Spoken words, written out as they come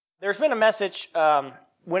There's been a message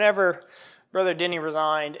whenever Brother Denny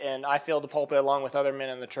resigned and I filled the pulpit along with other men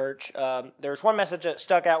in the church. There's one message that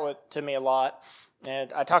stuck out to me a lot,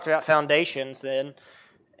 and I talked about foundations then,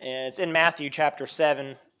 and it's in Matthew chapter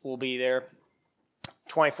 7. We'll be there,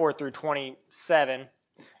 24 through 27.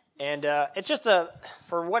 And it's just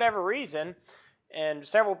for whatever reason, and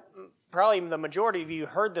probably the majority of you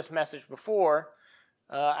heard this message before,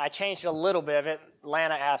 I changed a little bit of it.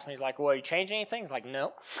 Lana asked me, he's like, well, you change anything? He's like,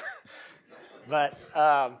 no. But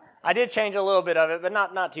I did change a little bit of it, but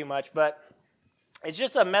not too much. But it's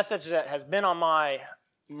just a message that has been on my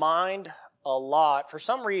mind a lot for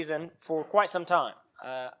some reason for quite some time.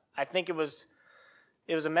 I think it was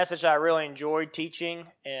a message that I really enjoyed teaching,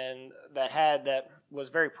 and that was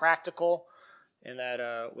very practical, and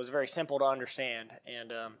that was very simple to understand.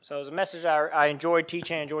 And so it was a message I enjoyed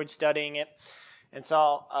teaching, I enjoyed studying it. And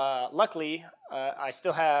so luckily, I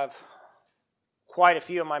still have quite a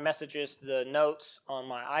few of my messages, the notes on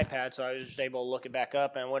my iPad, so I was just able to look it back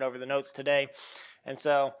up and went over the notes today. And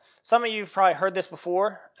so some of you have probably heard this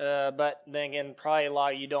before, but then again, probably a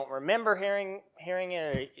lot of you don't remember hearing it,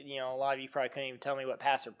 or a lot of you probably couldn't even tell me what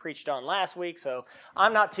Pastor preached on last week, so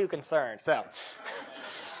I'm not too concerned. So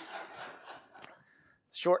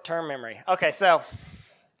short-term memory. Okay, so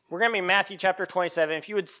we're going to be in Matthew chapter 27. If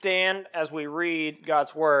you would stand as we read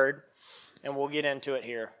God's word, and we'll get into it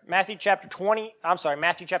here. Matthew chapter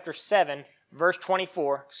 7, verse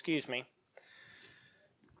 24,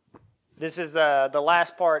 This is the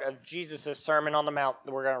last part of Jesus' Sermon on the Mount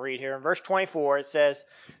that we're going to read here. In verse 24, it says,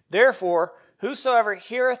 "Therefore, whosoever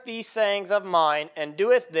heareth these sayings of mine, and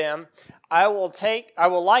doeth them, I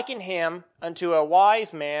will liken him unto a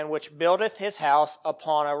wise man which buildeth his house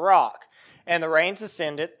upon a rock. And the rains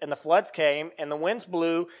ascended, and the floods came, and the winds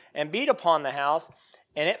blew, and beat upon the house,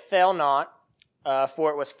 and it fell not, for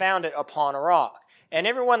it was founded upon a rock. And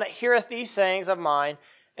everyone that heareth these sayings of mine,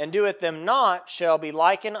 and doeth them not, shall be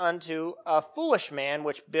likened unto a foolish man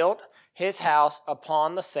which built his house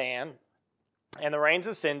upon the sand. And the rains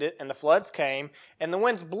ascended, and the floods came, and the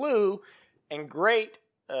winds blew, and beat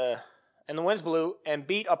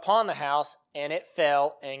upon the house, and it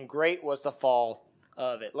fell, and great was the fall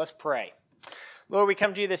of it." Let's pray. Lord, we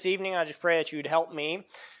come to you this evening. I just pray that you'd help me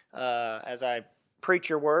as I preach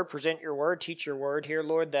your word, present your word, teach your word here,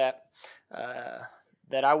 Lord, that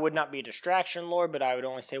I would not be a distraction, Lord, but I would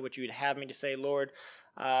only say what you would have me to say, Lord.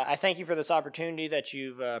 I thank you for this opportunity that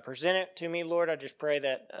you've presented to me, Lord. I just pray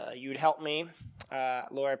that you would help me.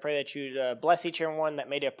 Lord, I pray that you'd bless each and one that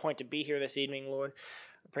made it a point to be here this evening, Lord.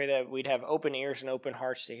 I pray that we'd have open ears and open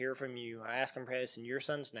hearts to hear from you. I ask and pray this in your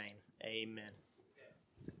Son's name. Amen.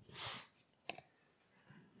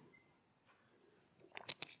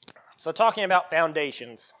 So talking about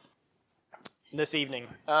foundations this evening.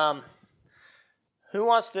 Who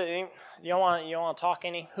wants to, you want to talk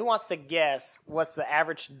any? Who wants to guess what's the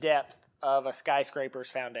average depth of a skyscraper's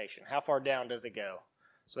foundation? How far down does it go?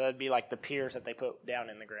 So that'd be like the piers that they put down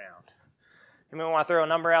in the ground. Anyone want to throw a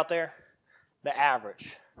number out there? The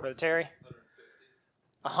average. Brother Terry?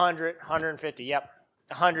 100, 150, yep.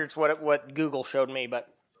 100's what Google showed me, but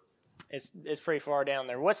it's pretty far down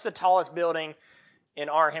there. What's the tallest building in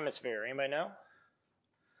our hemisphere? Anybody know?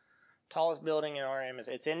 Tallest building in our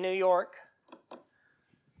hemisphere. It's in New York.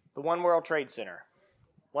 The One World Trade Center.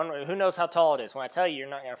 Who knows how tall it is? When I tell you, you're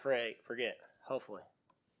not going to forget, hopefully.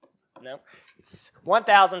 No? It's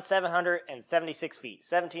 1,776 feet,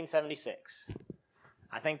 1776.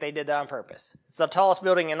 I think they did that on purpose. It's the tallest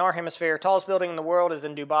building in our hemisphere. Tallest building in the world is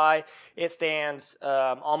in Dubai. It stands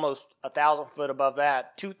almost 1,000 foot above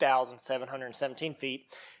that, 2,717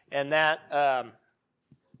 feet. And that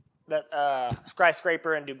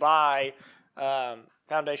skyscraper in Dubai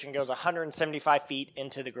foundation goes 175 feet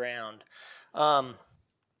into the ground. A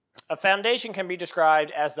foundation can be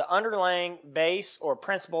described as the underlying base or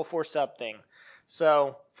principle for something.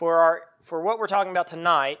 So for what we're talking about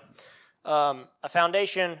tonight, a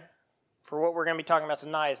foundation for what we're going to be talking about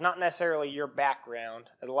tonight is not necessarily your background.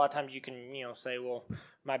 A lot of times you can say, well,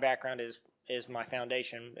 my background is my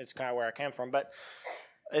foundation. It's kind of where I came from, but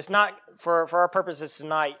it's not for our purposes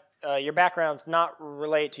tonight. Your background's not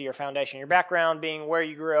related to your foundation. Your background being where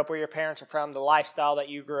you grew up, where your parents are from, the lifestyle that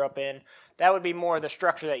you grew up in. That would be more the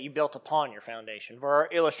structure that you built upon your foundation for our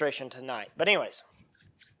illustration tonight. But anyways,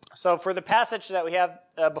 so for the passage that we have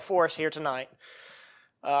before us here tonight,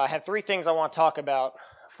 I have three things I want to talk about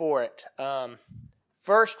for it.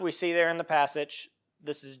 First, we see there in the passage,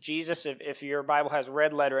 this is Jesus. If your Bible has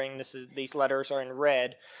red lettering, these letters are in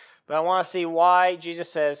red. But I want to see why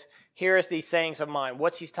Jesus says, "Heareth these sayings of mine."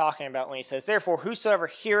 What's he talking about when he says, "Therefore, whosoever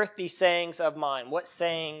heareth these sayings of mine"? What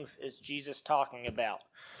sayings is Jesus talking about?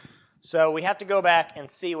 So we have to go back and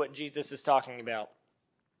see what Jesus is talking about.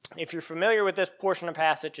 If you're familiar with this portion of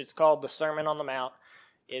passage, it's called the Sermon on the Mount.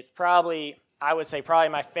 It's probably, I would say, probably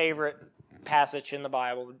my favorite passage in the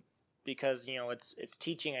Bible because, it's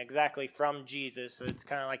teaching exactly from Jesus. So it's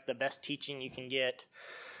kind of like the best teaching you can get.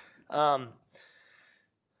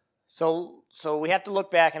 So we have to look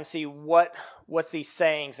back and see what's these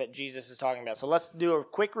sayings that Jesus is talking about. So let's do a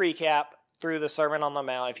quick recap through the Sermon on the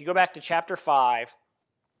Mount. If you go back to chapter 5,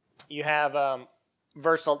 you have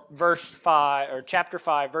verse 5 or chapter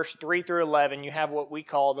 5, verse 3 through 11. You have what we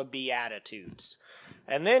call the Beatitudes,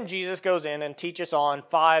 and then Jesus goes in and teaches on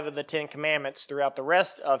 5 of the 10 commandments throughout the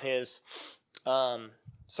rest of his Sermon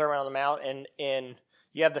on the Mount. And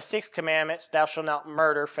you have the 6th commandment, "Thou shalt not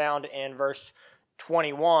murder," found in verse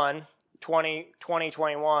 21.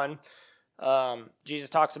 Jesus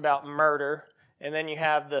talks about murder. And then you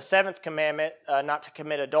have the 7th commandment, not to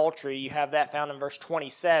commit adultery. You have that found in verse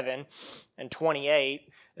 27 and 28.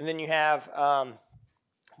 And then you have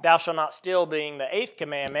thou shalt not steal being the 8th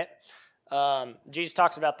commandment. Jesus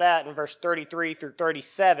talks about that in verse 33 through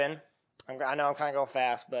 37. I know I'm kind of going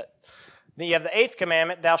fast, but then you have the 8th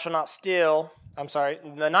commandment, thou shalt not steal.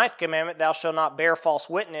 The 9th commandment, thou shalt not bear false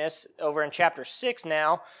witness. Over in chapter 6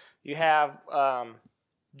 now, you have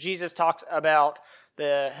Jesus talks about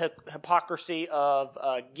the hypocrisy of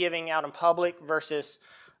giving out in public versus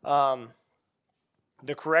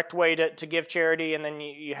the correct way to give charity. And then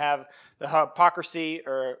you have the hypocrisy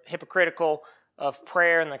or hypocritical of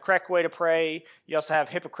prayer and the correct way to pray. You also have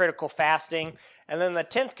hypocritical fasting. And then the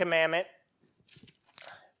 10th commandment, I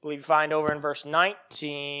believe you find over in verse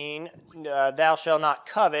 19, thou shalt not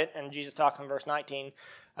covet. And Jesus talks in verse 19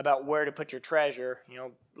 about where to put your treasure.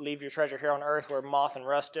 Leave your treasure here on earth where moth and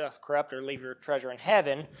rust doth corrupt, or leave your treasure in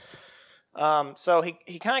heaven. So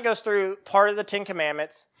he kind of goes through part of the 10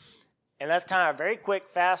 commandments, and that's kind of a very quick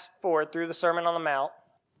fast forward through the Sermon on the Mount.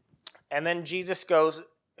 And then Jesus goes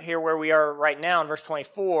here where we are right now in verse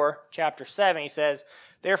 24, chapter 7. He says,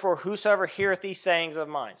 "Therefore whosoever heareth these sayings of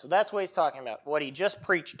mine." So that's what he's talking about, what he just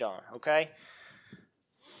preached on, okay?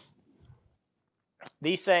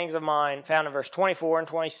 These sayings of mine, found in verse 24 and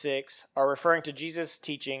 26, are referring to Jesus'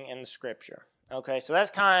 teaching in the Scripture. Okay, so that's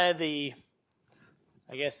kind of the,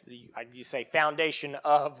 you say, foundation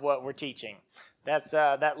of what we're teaching.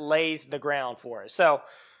 That lays the ground for it. So,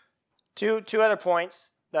 two other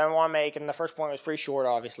points that I want to make, and the first point was pretty short,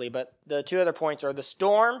 obviously, but the 2 other points are the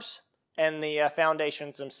storms and the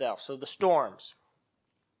foundations themselves. So the storms.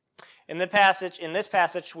 In this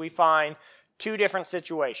passage, we find 2 different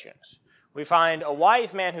situations. We find a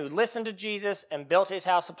wise man who listened to Jesus and built his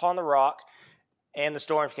house upon the rock, and the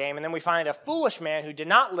storms came. And then we find a foolish man who did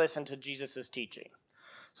not listen to Jesus' teaching.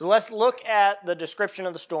 So let's look at the description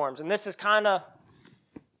of the storms. And this is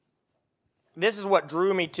what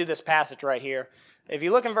drew me to this passage right here. If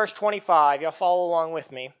you look in verse 25, you'll follow along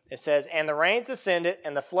with me. It says, "And the rains ascended,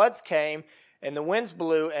 and the floods came, and the winds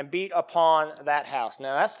blew and beat upon that house."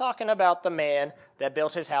 Now that's talking about the man that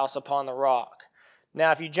built his house upon the rock.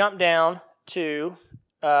 Now, if you jump down to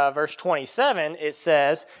verse 27, it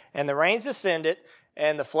says, "And the rains ascended,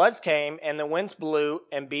 and the floods came, and the winds blew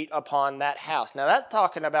and beat upon that house." Now, that's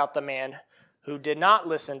talking about the man who did not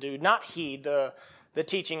listen, did not heed the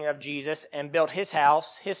teaching of Jesus, and built his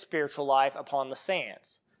house, his spiritual life, upon the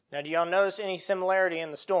sands. Now, do y'all notice any similarity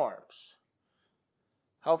in the storms?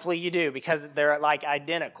 Hopefully you do, because they're like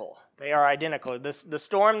identical. They are identical. The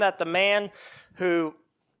storm that the man who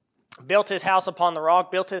built his house upon the rock,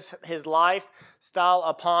 built his lifestyle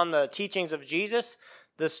upon the teachings of Jesus,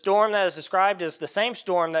 the storm that is described is the same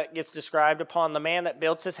storm that gets described upon the man that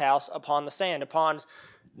builds his house upon the sand, upon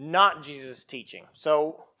not Jesus' teaching.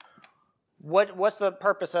 So what's the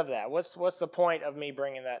purpose of that? What's the point of me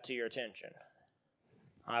bringing that to your attention?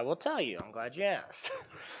 I will tell you. I'm glad you asked.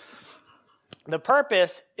 The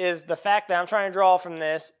purpose is the fact that I'm trying to draw from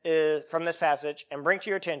this passage and bring to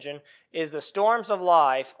your attention is the storms of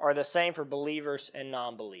life are the same for believers and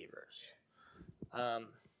non-believers.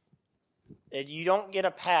 You don't get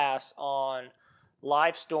a pass on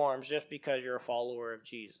life storms just because you're a follower of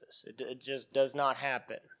Jesus. It just does not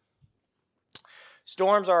happen.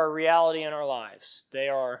 Storms are a reality in our lives. They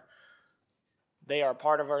are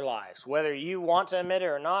part of our lives. Whether you want to admit it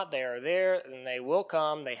or not, they are there and they will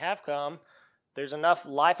come. They have come. There's enough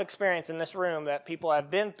life experience in this room that people have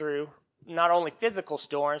been through not only physical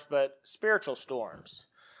storms, but spiritual storms.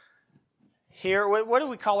 Here, what do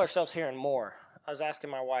we call ourselves here in Moore? I was asking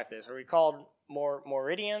my wife this. Are we called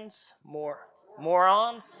Moridians?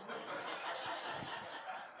 Morons?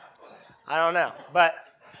 I don't know. But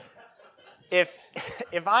if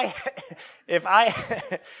I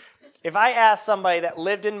if I asked somebody that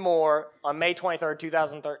lived in Moore on May 23rd,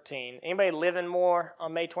 2013, anybody live in Moore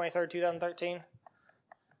on May 23rd, 2013?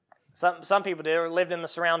 Some people did, or lived in the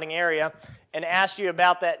surrounding area, and asked you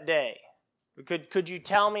about that day. Could you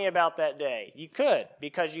tell me about that day? You could,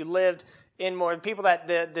 because you lived in Moore. The people that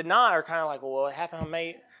did not are kind of like, well, it happened on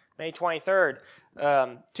May 23rd,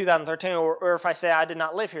 2013. Or if I say I did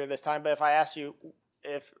not live here this time, but if I asked you,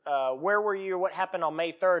 where were you, or what happened on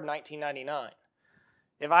May 3rd, 1999?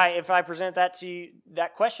 If I present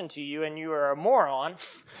that question to you, and you are a moron,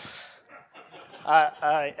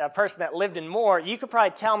 a person that lived in Moore, you could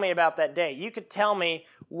probably tell me about that day. You could tell me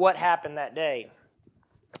what happened that day.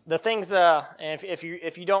 The things,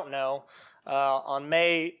 if you don't know, on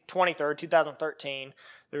May 23rd, 2013,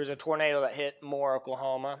 there was a tornado that hit Moore,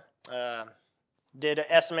 Oklahoma. Did an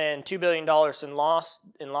estimate $2 billion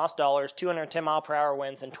in lost dollars, 210 mile per hour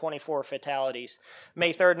winds, and 24 fatalities.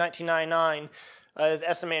 May 3rd, 1999, is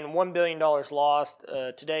estimated $1 billion lost.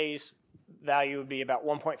 Today's value would be about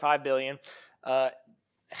 $1.5 billion.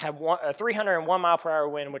 Had a 301 mile per hour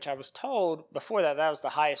wind, which I was told before that was the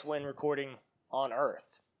highest wind recording on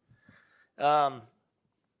Earth. And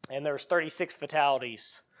there was 36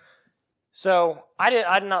 fatalities. So I did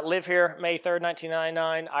not live here May 3rd,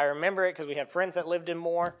 1999. I remember it because we had friends that lived in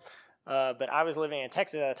Moore, but I was living in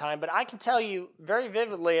Texas at the time. But I can tell you very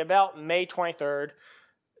vividly about May 23rd,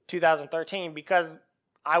 2013, because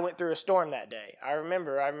I went through a storm that day. I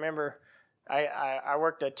remember I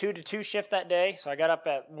worked a 2 to 2 shift that day, so I got up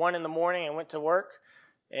at 1 in the morning and went to work,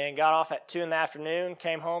 and got off at 2 in the afternoon,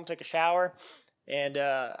 came home, took a shower, and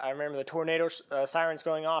I remember the tornado sirens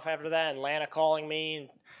going off after that, and Lana calling me,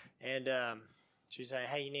 and she saying,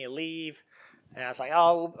 hey, you need to leave. And I was like,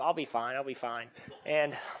 oh, I'll be fine.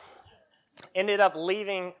 And ended up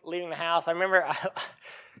leaving the house. I remember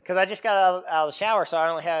because I just got out of the shower, so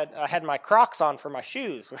I had my Crocs on for my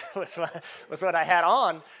shoes was what I had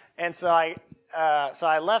on. And so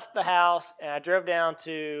I left the house, and I drove down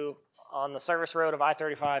on the service road of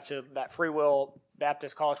I-35 to that Free Will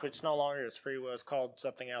Baptist College, which no longer is Free Will. It's called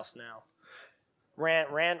something else now.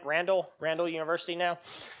 Randall University now.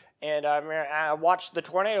 And I watched the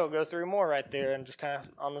tornado go through Moore right there, and just kind of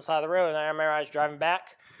on the side of the road. And I remember I was driving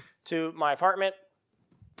back to my apartment,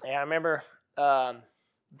 and I remember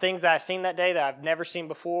things that I seen that day that I've never seen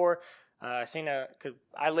before. Cause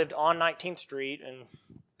I lived on 19th Street, and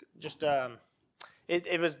just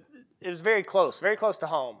it was very close to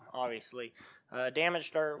home. Obviously,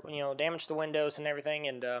 damaged the windows and everything.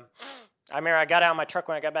 And I remember I got out of my truck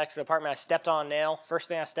when I got back to the apartment. I stepped on a nail. First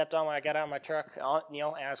thing I stepped on when I got out of my truck, and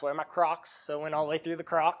I was wearing my Crocs, so I went all the way through the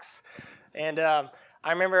Crocs. And I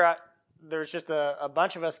remember there was just a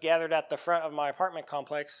bunch of us gathered at the front of my apartment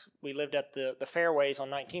complex. We lived at the Fairways on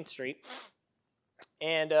 19th Street.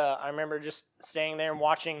 And I remember just staying there and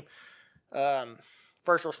watching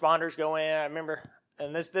first responders go in. I remember,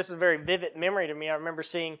 and this is a very vivid memory to me, I remember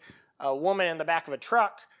seeing a woman in the back of a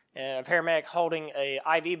truck and a paramedic holding a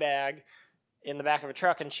IV bag in the back of a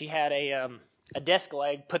truck, and she had a desk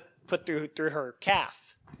leg put through her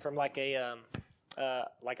calf from like a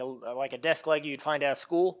desk leg you'd find at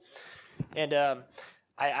school. And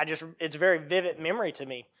it's a very vivid memory to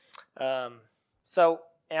me. And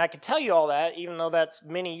I can tell you all that, even though that's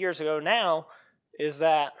many years ago now, is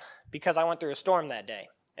that because I went through a storm that day.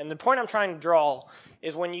 And the point I'm trying to draw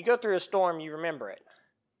is when you go through a storm, you remember it.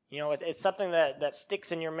 It's something that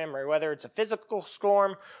sticks in your memory, whether it's a physical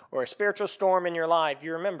storm or a spiritual storm in your life,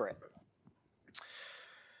 you remember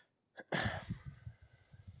it.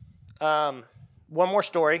 One more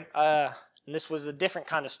story, and this was a different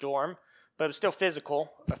kind of storm, but it was still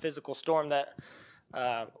a physical storm that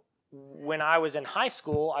when I was in high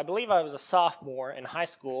school, I believe I was a sophomore in high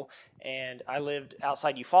school, and I lived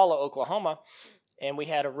outside Eufaula, Oklahoma, and we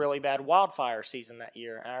had a really bad wildfire season that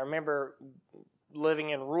year. And I remember living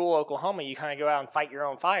in rural Oklahoma, you kind of go out and fight your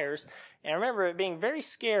own fires. And I remember it being very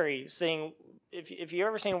scary seeing, if you've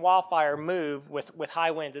ever seen wildfire move with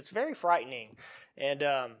high winds, it's very frightening. And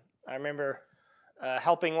I remember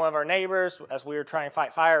helping one of our neighbors as we were trying to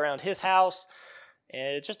fight fire around his house.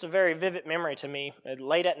 And it's just a very vivid memory to me,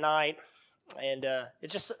 late at night. And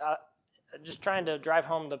it's just trying to drive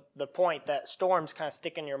home the point that storms kind of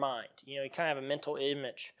stick in your mind. You kind of have a mental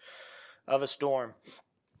image of a storm.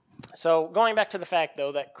 So going back to the fact,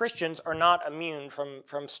 though, that Christians are not immune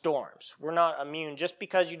from storms. We're not immune just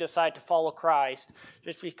because you decide to follow Christ,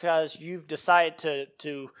 just because you've decided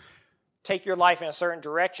to take your life in a certain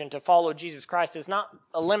direction to follow Jesus Christ does not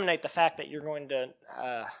eliminate the fact that you're going to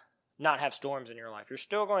not have storms in your life. You're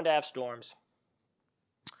still going to have storms.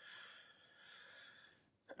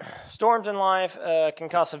 Storms in life can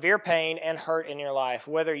cause severe pain and hurt in your life.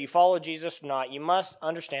 Whether you follow Jesus or not, you must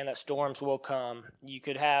understand that storms will come. You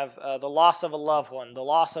could have the loss of a loved one, the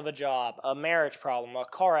loss of a job, a marriage problem, a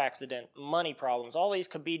car accident, money problems. All these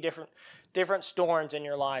could be different storms in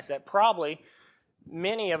your life that probably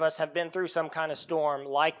many of us have been through some kind of storm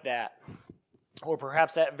like that, or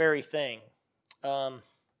perhaps that very thing.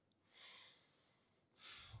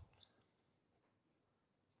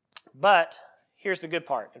 But here's the good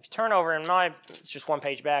part. If you turn over it's just one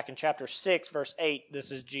page back in chapter 6, verse 8,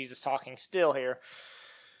 this is Jesus talking still here.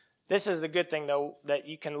 This is the good thing, though, that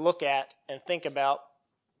you can look at and think about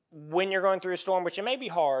when you're going through a storm, which it may be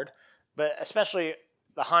hard, but especially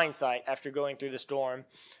the hindsight after going through the storm.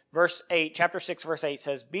 Verse 8, chapter 6, verse 8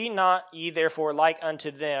 says, "Be not ye therefore like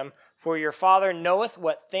unto them, for your Father knoweth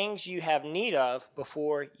what things you have need of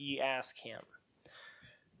before ye ask him."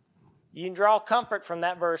 You can draw comfort from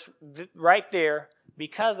that verse right there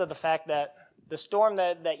because of the fact that the storm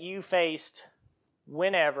that you faced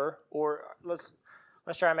whenever, or let's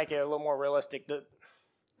try to make it a little more realistic,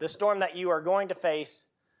 the storm that you are going to face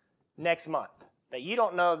next month, that you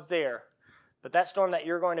don't know is there, but that storm that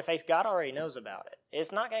you're going to face, God already knows about it.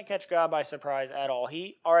 It's not going to catch God by surprise at all.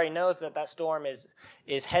 He already knows that storm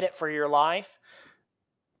is headed for your life,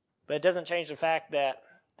 but it doesn't change the fact that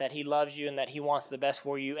he loves you and that he wants the best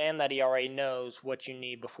for you and that he already knows what you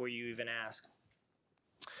need before you even ask.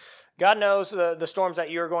 God knows the storms that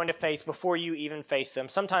you're going to face before you even face them.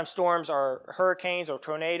 Sometimes storms are hurricanes or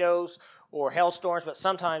tornadoes or hailstorms, but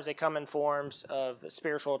sometimes they come in forms of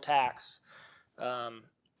spiritual attacks.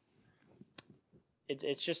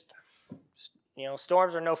 It's just,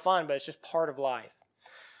 storms are no fun, but it's just part of life.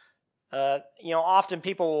 Often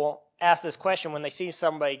people will ask this question when they see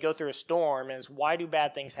somebody go through a storm is, why do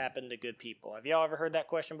bad things happen to good people? Have y'all ever heard that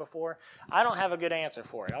question before? I don't have a good answer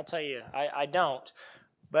for it. I'll tell you, I don't.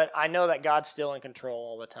 But I know that God's still in control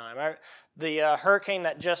all the time. The hurricane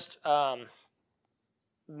that just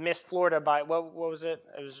missed Florida by, what was it?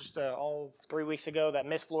 It was just 3 weeks ago that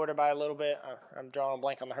missed Florida by a little bit. I'm drawing a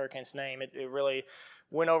blank on the hurricane's name. It really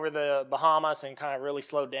went over the Bahamas and kind of really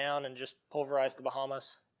slowed down and just pulverized the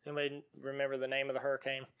Bahamas. Anybody remember the name of the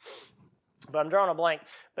hurricane? But I'm drawing a blank.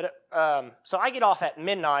 But so I get off at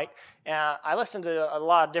midnight, and I listen to a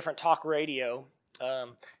lot of different talk radio.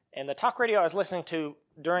 And the talk radio I was listening to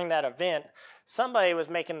during that event, somebody was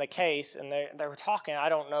making the case, and they were talking. I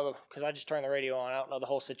don't know, because I just turned the radio on. I don't know the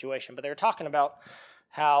whole situation. But they were talking about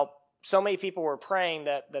how so many people were praying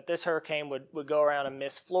that this hurricane would go around and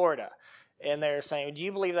miss Florida. And they're saying, do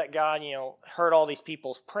you believe that God, heard all these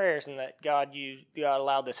people's prayers and that God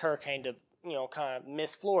allowed this hurricane to, kind of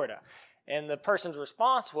miss Florida? And the person's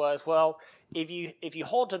response was, well, if you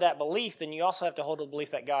hold to that belief, then you also have to hold to the belief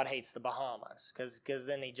that God hates the Bahamas, because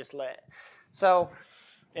then he just let. So,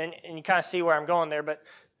 and you kind of see where I'm going there, but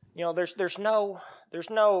there's no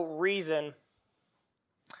reason,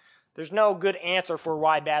 there's no good answer for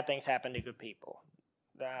why bad things happen to good people.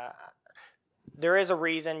 There is a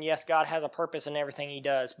reason. Yes, God has a purpose in everything he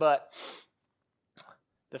does, but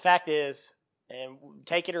the fact is, and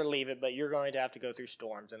take it or leave it, but you're going to have to go through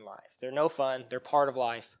storms in life. They're no fun. They're part of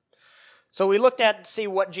life. So we looked at to see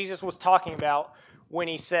what Jesus was talking about when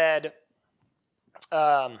he said,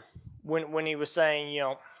 when he was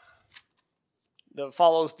saying,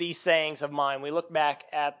 follows these sayings of mine. We looked back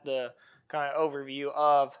at the kind of overview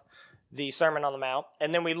of the Sermon on the Mount,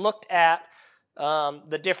 and then we looked at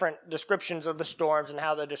the different descriptions of the storms and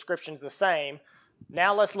how the description's the same.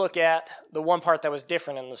 Now let's look at the one part that was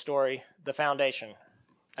different in the story, the foundation.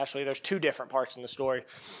 Actually, there's two different parts in the story.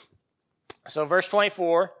 So verse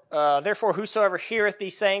 24, therefore whosoever heareth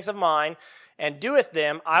these sayings of mine and doeth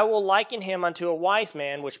them, I will liken him unto a wise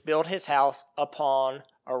man which built his house upon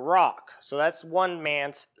a rock. So that's one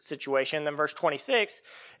man's situation. Then verse 26,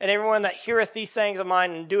 and everyone that heareth these sayings of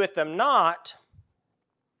mine and doeth them not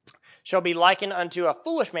shall be likened unto a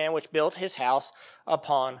foolish man which built his house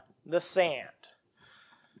upon the sand.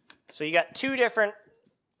 So you got two different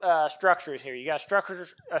structures here. You got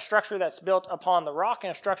a structure that's built upon the rock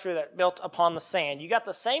and a structure that's built upon the sand. You got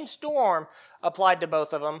the same storm applied to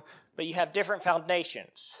both of them, but you have different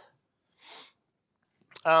foundations.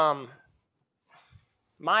 My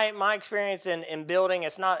experience in building,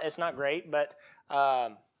 it's not great, but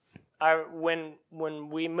when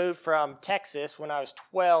we moved from Texas when I was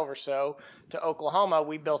 12 or so to Oklahoma,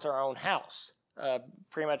 we built our own house.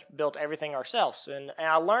 Pretty much built everything ourselves, and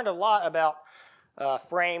I learned a lot about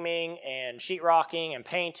framing and sheetrocking and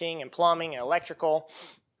painting and plumbing and electrical.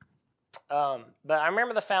 But I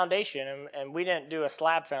remember the foundation, and we didn't do a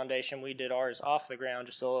slab foundation. We did ours off the ground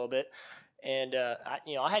just a little bit, And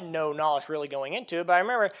I had no knowledge really going into it, but I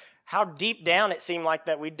remember how deep down it seemed like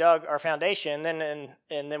that we dug our foundation, and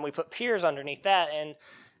then we put piers underneath that, and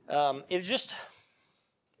it was just,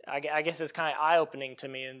 I guess it's kind of eye-opening to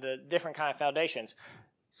me, and the different kind of foundations.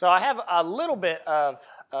 So I have a little bit of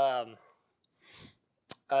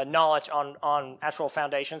knowledge on actual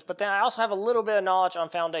foundations, but then I also have a little bit of knowledge on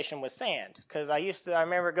foundation with sand, because I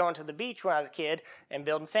remember going to the beach when I was a kid and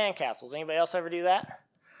building sandcastles. Anybody else ever do that?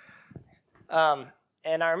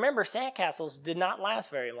 And I remember sandcastles did not last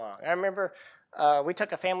very long. I remember we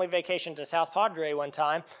took a family vacation to South Padre one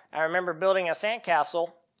time. I remember building a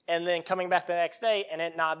sandcastle and then coming back the next day and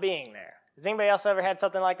it not being there. Has anybody else ever had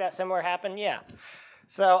something like that similar happen? Yeah.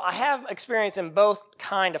 So I have experience in both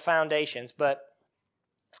kind of foundations, but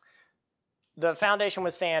the foundation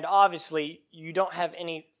with sand, obviously, you don't have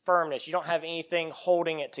any firmness. You don't have anything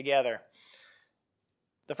holding it together.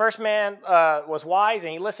 The first man was wise,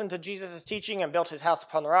 and he listened to Jesus' teaching and built his house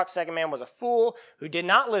upon the rock. The second man was a fool who did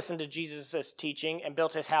not listen to Jesus' teaching and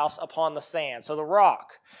built his house upon the sand. So the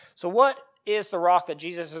rock. So what is the rock that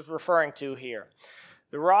Jesus is referring to here?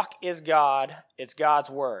 The rock is God. It's God's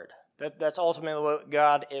word. That's ultimately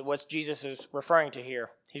what Jesus is referring to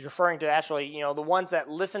here. He's referring to actually, the ones that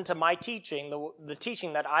listen to my teaching, the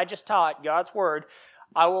teaching that I just taught, God's word.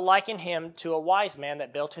 I will liken him to a wise man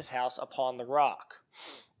that built his house upon the rock.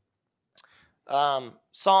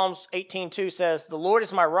 Psalms 18:2 says, "The Lord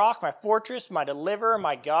is my rock, my fortress, my deliverer,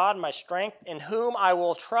 my God, my strength, in whom I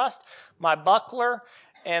will trust, my buckler,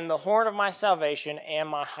 and the horn of my salvation, and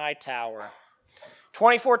my high tower."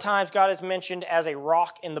 24 times God is mentioned as a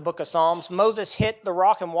rock in the book of Psalms. Moses hit the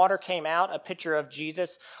rock and water came out, a picture of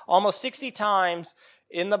Jesus. Almost 60 times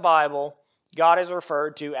in the Bible, God is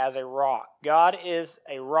referred to as a rock. God is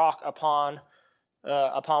a rock upon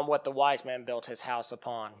what the wise man built his house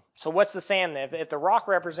upon. So what's the sand then? If the rock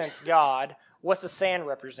represents God, what's the sand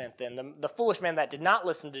represent then? The foolish man that did not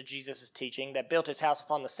listen to Jesus' teaching, that built his house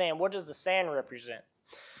upon the sand, what does the sand represent?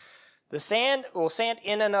 The sand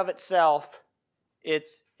in and of itself,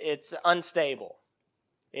 it's unstable.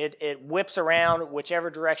 It whips around whichever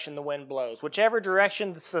direction the wind blows. Whichever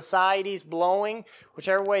direction the society's blowing,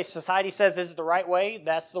 whichever way society says is the right way,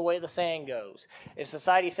 that's the way the sand goes. If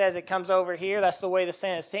society says it comes over here, that's the way the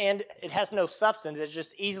sand, it has no substance. It's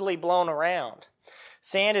just easily blown around.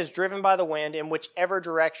 Sand is driven by the wind in whichever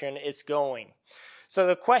direction it's going. So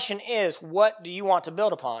the question is, what do you want to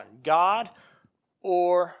build upon? God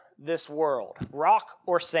or this world? Rock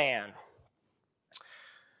or sand?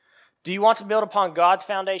 Do you want to build upon God's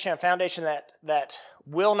foundation, a foundation that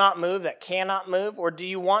will not move, that cannot move? Or do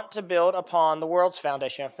you want to build upon the world's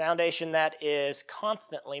foundation, a foundation that is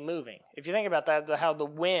constantly moving? If you think about that, how the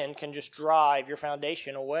wind can just drive your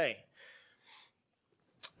foundation away.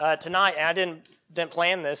 Tonight, and I didn't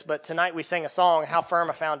plan this, but tonight we sang a song, "How Firm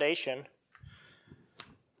a Foundation."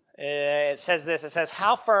 It says this, it says,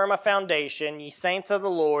 "How firm a foundation, ye saints of the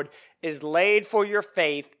Lord, is laid for your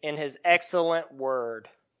faith in his excellent word."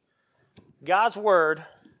 God's word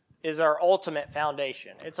is our ultimate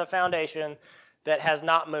foundation. It's a foundation that has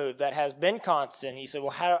not moved, that has been constant. You say, well,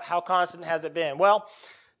 how constant has it been? Well,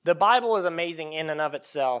 the Bible is amazing in and of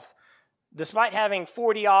itself. Despite having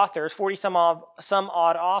 40 some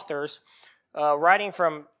odd authors, writing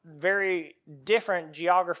from very different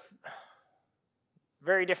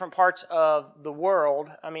parts of the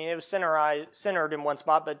world. I mean, it was centered in one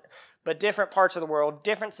spot, but different parts of the world,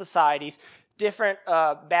 different societies, different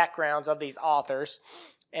backgrounds of these authors,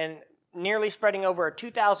 and nearly spreading over a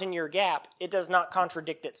 2,000-year gap, it does not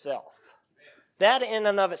contradict itself. That in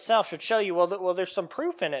and of itself should show you, well, there's some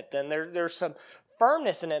proof in it then. There's some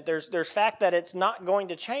firmness in it. There's fact that it's not going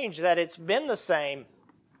to change, that it's been the same.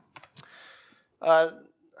 The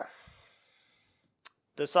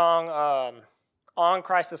song, "On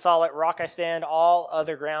Christ the solid rock I stand, all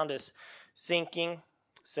other ground is sinking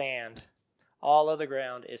sand." All other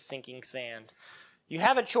ground is sinking sand. You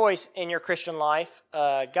have a choice in your Christian life.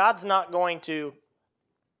 God's not going to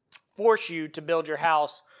force you to build your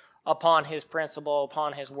house upon his principle,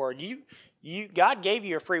 upon his word. God gave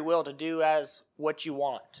you your free will to do as what you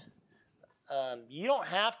want. You don't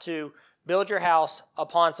have to build your house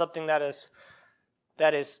upon something that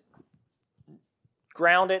is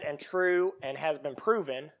grounded and true and has been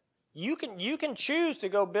proven. You can choose to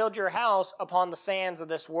go build your house upon the sands of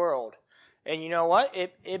this world. And you know what?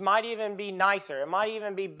 It might even be nicer. It might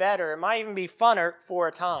even be better. It might even be funner for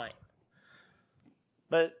a time.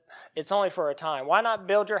 But it's only for a time. Why not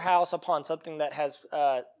build your house upon something that has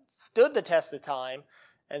stood the test of time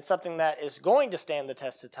and something that is going to stand the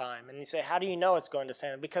test of time? And you say, how do you know it's going to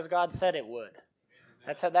stand? Because God said it would.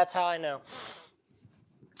 That's how I know.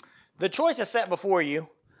 The choice is set before you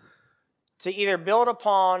to either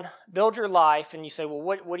build your life, and you say, well,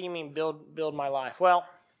 what do you mean build my life? Well,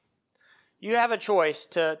 you have a choice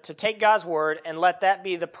to take God's word and let that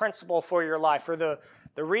be the principle for your life, for the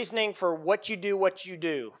reasoning for what you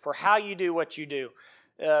do, for how you do what you do,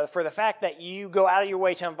 for the fact that you go out of your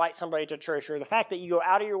way to invite somebody to church, or the fact that you go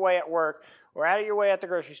out of your way at work, or out of your way at the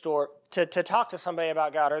grocery store to talk to somebody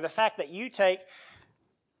about God, or the fact that you take...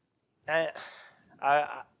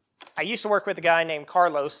 I used to work with a guy named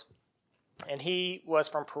Carlos, and he was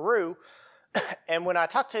from Peru, and when I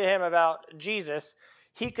talked to him about Jesus,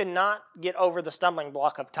 he could not get over the stumbling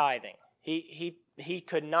block of tithing. He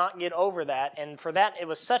could not get over that, and for that, it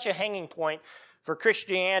was such a hanging point for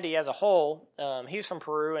Christianity as a whole. He was from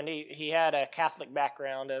Peru, and he had a Catholic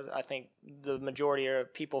background, as I think the majority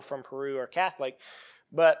of people from Peru are Catholic,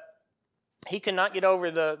 but he could not get over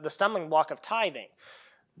the stumbling block of tithing.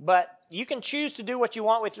 But you can choose to do what you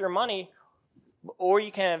want with your money, or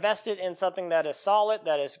you can invest it in something that is solid,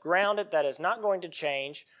 that is grounded, that is not going to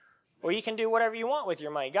change, or you can do whatever you want with your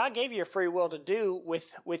money. God gave you a free will to do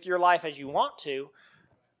with your life as you want to,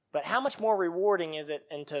 but how much more rewarding is it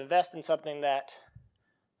and to invest in something that,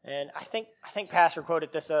 and I think Pastor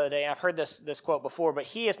quoted this the other day, I've heard this quote before, but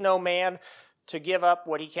he is no man to give up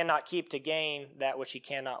what he cannot keep to gain that which he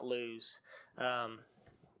cannot lose.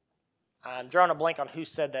 I'm drawing a blank on who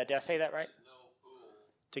said that. Did I say that right? No fool.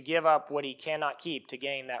 To give up what he cannot keep to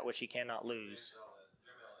gain that which he cannot lose.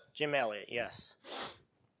 Jim Elliot, yes.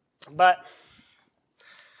 But,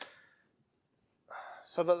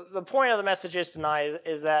 so the point of the message is tonight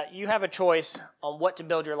is that you have a choice on what to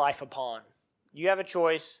build your life upon. You have a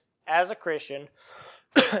choice as a Christian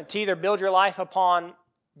to either build your life upon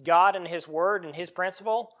God and His Word and His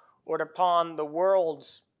principle, or upon the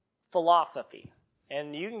world's philosophy.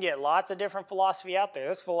 And you can get lots of different philosophy out there.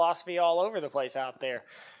 There's philosophy all over the place out there.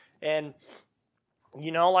 And,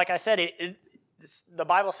 like I said, the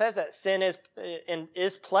Bible says that sin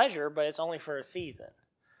is pleasure, but it's only for a season.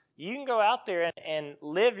 You can go out there and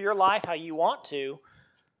live your life how you want to,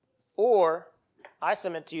 or I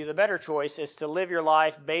submit to you the better choice is to live your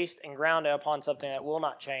life based and grounded upon something that will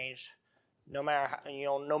not change, no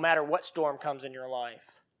matter what storm comes in your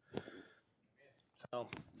life. So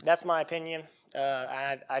that's my opinion.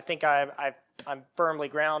 I think I'm firmly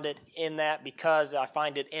grounded in that because I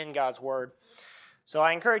find it in God's Word. So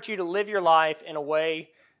I encourage you to live your life in a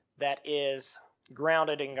way that is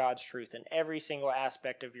grounded in God's truth in every single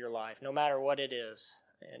aspect of your life, no matter what it is.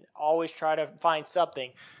 And always try to find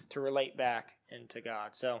something to relate back into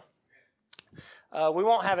God. So we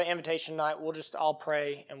won't have an invitation tonight. I'll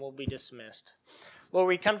pray and we'll be dismissed. Lord,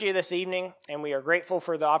 we come to you this evening, and we are grateful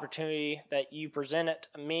for the opportunity that you presented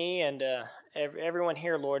me and everyone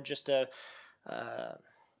here, Lord, just to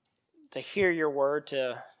hear your word,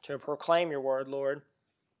 to proclaim your word, Lord.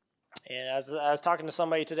 And as I was talking to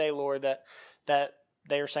somebody today, Lord, that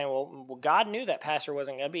they were saying, well, God knew that pastor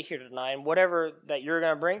wasn't going to be here tonight, and whatever that you're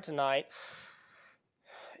going to bring tonight,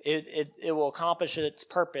 it will accomplish its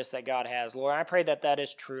purpose that God has, Lord. I pray that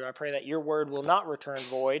is true. I pray that your word will not return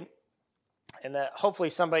void, and that hopefully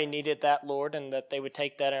somebody needed that, Lord, and that they would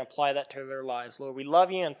take that and apply that to their lives. Lord, we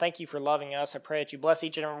love you and thank you for loving us. I pray that you bless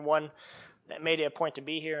each and every one that made it a point to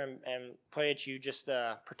be here, and pray that you just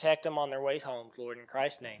protect them on their way home, Lord. In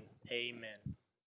Christ's name, amen.